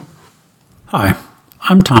Hi,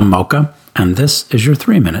 I'm Tom Mocha, and this is your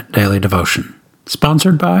 3-minute daily devotion,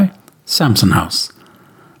 sponsored by Samson House.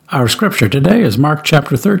 Our scripture today is Mark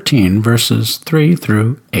chapter 13, verses 3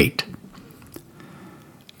 through 8.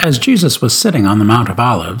 As Jesus was sitting on the Mount of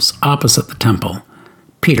Olives opposite the temple,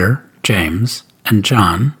 Peter, James, and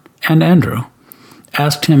John, and Andrew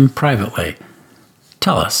asked him privately,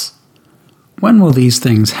 "Tell us, when will these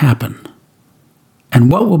things happen?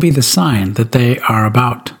 And what will be the sign that they are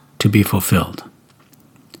about to be fulfilled?"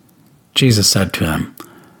 Jesus said to them,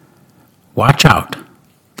 "Watch out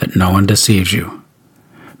that no one deceives you.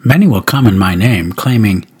 Many will come in my name,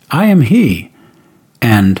 claiming, 'I am he,'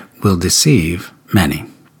 and will deceive many.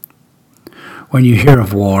 When you hear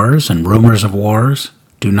of wars and rumors of wars,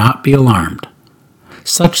 do not be alarmed.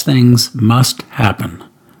 Such things must happen,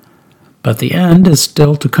 but the end is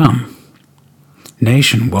still to come.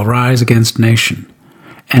 Nation will rise against nation,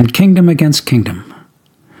 and kingdom against kingdom.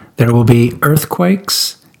 There will be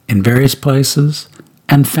earthquakes in various places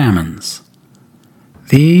and famines.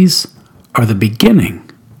 These are the beginning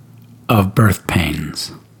of birth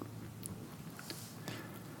pains."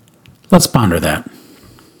 Let's ponder that.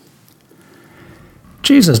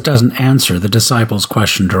 Jesus doesn't answer the disciples'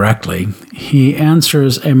 question directly. He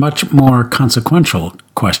answers a much more consequential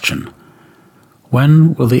question.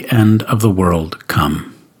 When will the end of the world come?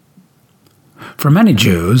 For many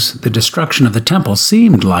Jews, the destruction of the temple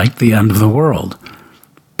seemed like the end of the world,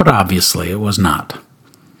 but obviously it was not.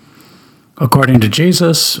 According to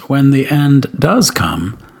Jesus, when the end does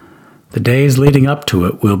come, the days leading up to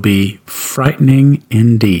it will be frightening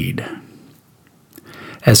indeed.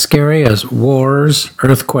 As scary as wars,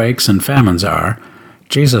 earthquakes, and famines are,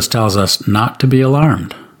 Jesus tells us not to be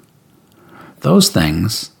alarmed. Those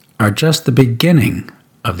things are just the beginning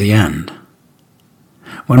of the end.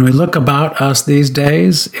 When we look about us these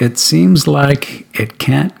days, it seems like it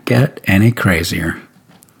can't get any crazier.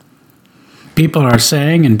 People are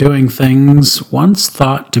saying and doing things once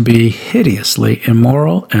thought to be hideously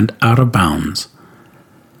immoral and out of bounds.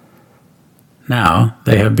 Now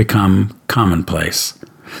they have become commonplace.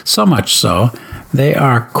 So much so, they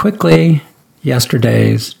are quickly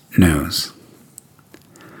yesterday's news.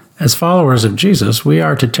 As followers of Jesus, we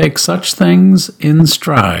are to take such things in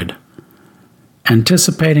stride,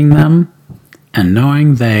 anticipating them and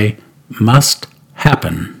knowing they must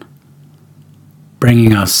happen,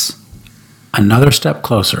 bringing us another step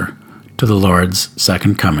closer to the Lord's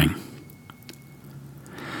second coming.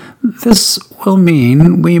 This will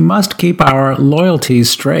mean we must keep our loyalties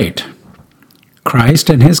straight. Christ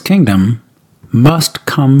and his kingdom must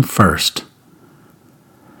come first.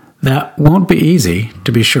 That won't be easy,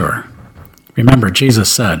 to be sure. Remember, Jesus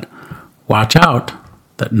said, "Watch out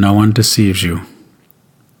that no one deceives you."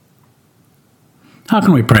 How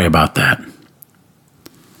can we pray about that?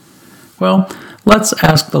 Well, let's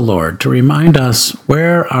ask the Lord to remind us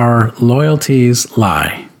where our loyalties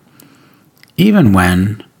lie, even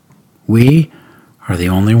when we are the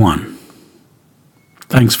only one.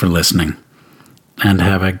 Thanks for listening, and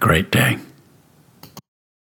have a great day.